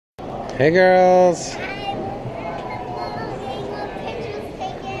Hey girls!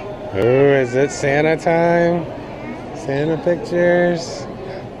 Ooh, is it Santa time? Santa pictures?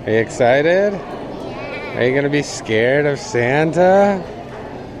 Are you excited? Are you gonna be scared of Santa?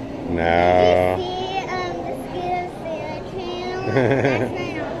 No. Did you see the Scared of Santa channel last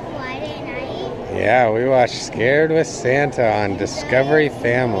night on Friday night? Yeah, we watched Scared with Santa on Discovery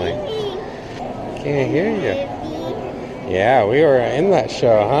Family. Can't hear you. Yeah, we were in that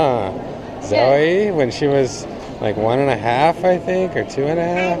show, huh? Zoe, when she was like 1.5, I think, or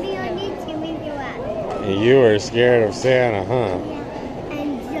 2.5. You were scared of Santa, huh? Yeah.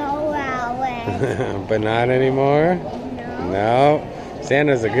 And Joel was. But not anymore? No.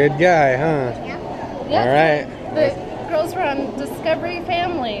 Santa's a good guy, huh? Yeah. All right. The girls were on Discovery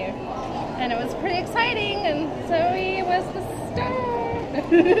Family, and it was pretty exciting, and Zoe was the star.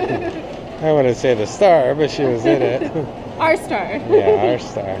 I wouldn't say the star, but she was in it. Our star. Yeah, our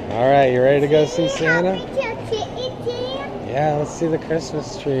star. All right, you ready to go see Santa? Yeah, let's see the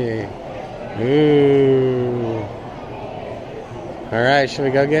Christmas tree. Ooh. All right, should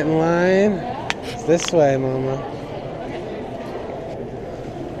we go get in line? It's this way, Mama.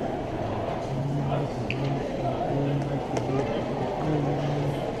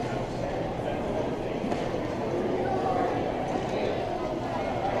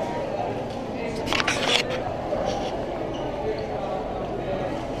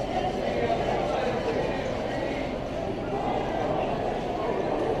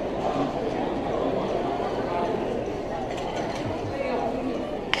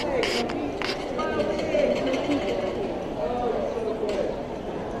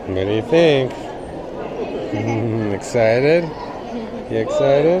 What do you think? Excited? You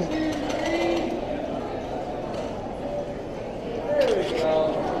excited?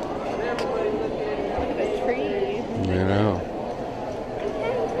 The tree. I know.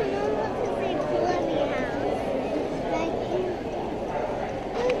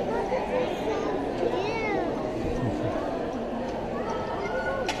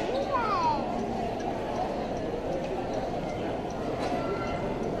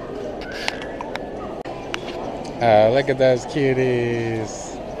 Oh, look at those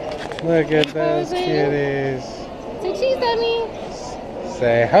cuties. Look at those cuties. Say cheese, Dummy.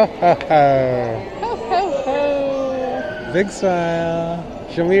 Say ho ho ho. Ho, ho, ho. Big smile.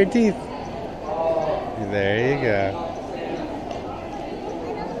 Show me your teeth. There you go.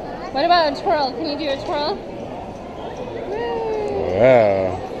 What about a twirl? Can you do a twirl?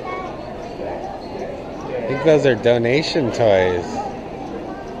 Whoa. I think those are donation toys.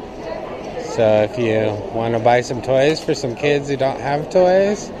 So if you want to buy some toys for some kids who don't have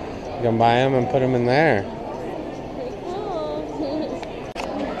toys, you can buy them and put them in there.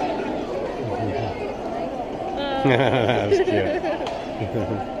 That was cute.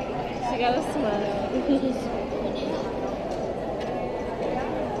 She got a smile.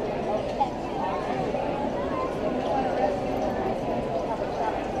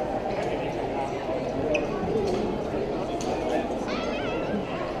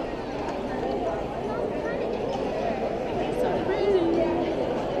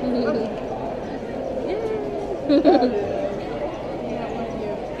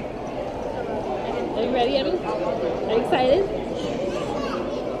 Are you ready, Emmy? Are you excited?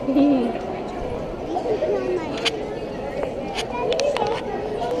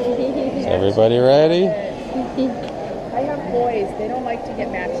 Is everybody ready? I have boys. They don't like to get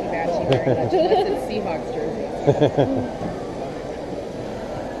matchy-matchy very much unless it's Seahawks jerseys.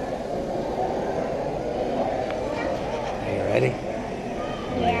 Are you ready?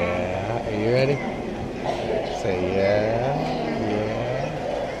 Yeah. Are you ready? Say yeah. Yeah.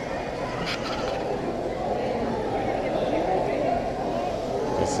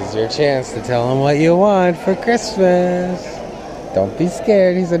 This is your chance to tell him what you want for Christmas. Don't be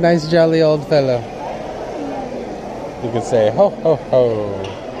scared. He's a nice, jolly old fellow. You can say ho ho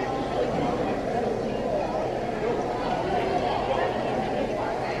ho.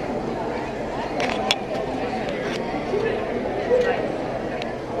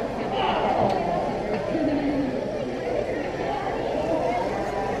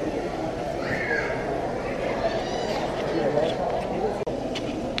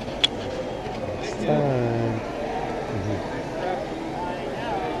 It's time.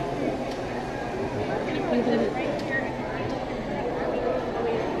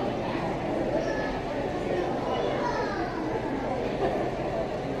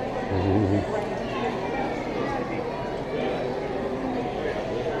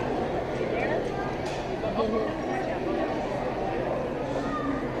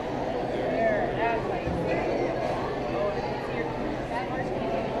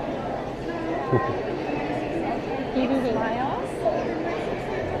 Smiles.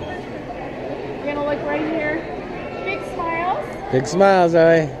 You're gonna look right here. Big smiles. Big smile,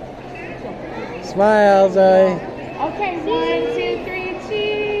 Zoe. Smile, Zoe. Okay, 1, 2, 3,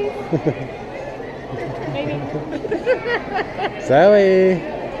 cheese. Maybe. Zoe,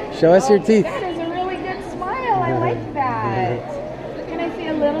 show us your teeth. That is a really good smile. I like that. Can I see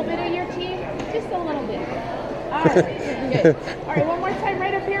a little bit of your teeth? Just a little bit. All right, good. All right, one more time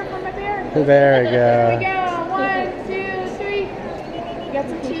right up here for my bear. There we There we go. go. 1, 2, 3. You got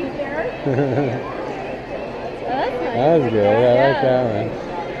some teeth there. That's nice. That was good. I like that one.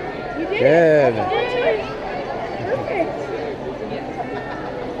 You did Good. it. That's all it took. Perfect.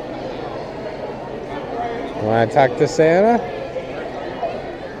 Want to talk to Santa?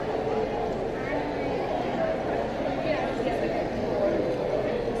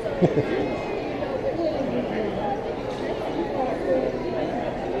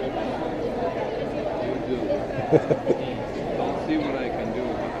 I'll see what I can do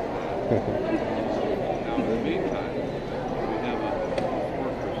about that. Now, in the meantime, we have a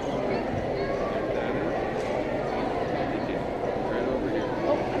portrait. That is. Right over here.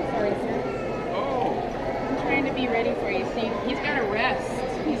 Oh, I'm sorry, sir. Oh! I'm trying to be ready for you. See, he's got to rest.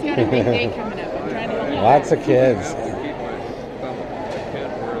 He's got a big day coming up. I'm trying to help him. Lots of I kids. have to keep my thumb. I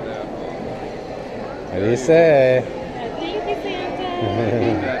can't wear that. What do you say? Thank you,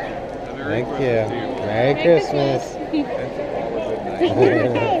 Santa. A Merry Thank Christmas you. to you. Merry Christmas. It's always a nice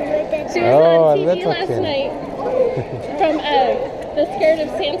Hey, with She the was Oh, a on TV little last kid. night from the Scared of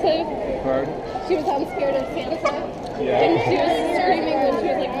Santa. Pardon? She was on Scared of Santa. Yeah. And she was screaming when she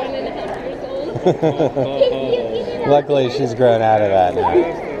was like 1.5 years old. Luckily, she's grown out of that now.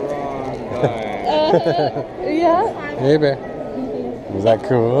 That's the wrong guy. Yeah. Hey, babe. Was that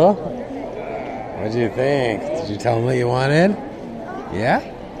cool? What did you think? Did you tell them what you wanted? Yeah?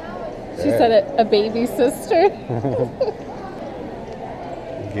 She said it, a baby sister.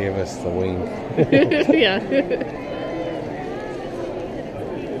 Gave us the wink. Yeah.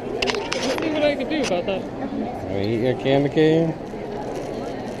 Let's see what I can do about that. Want to eat your candy cane?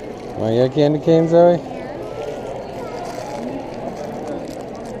 Want your candy cane, Zoe?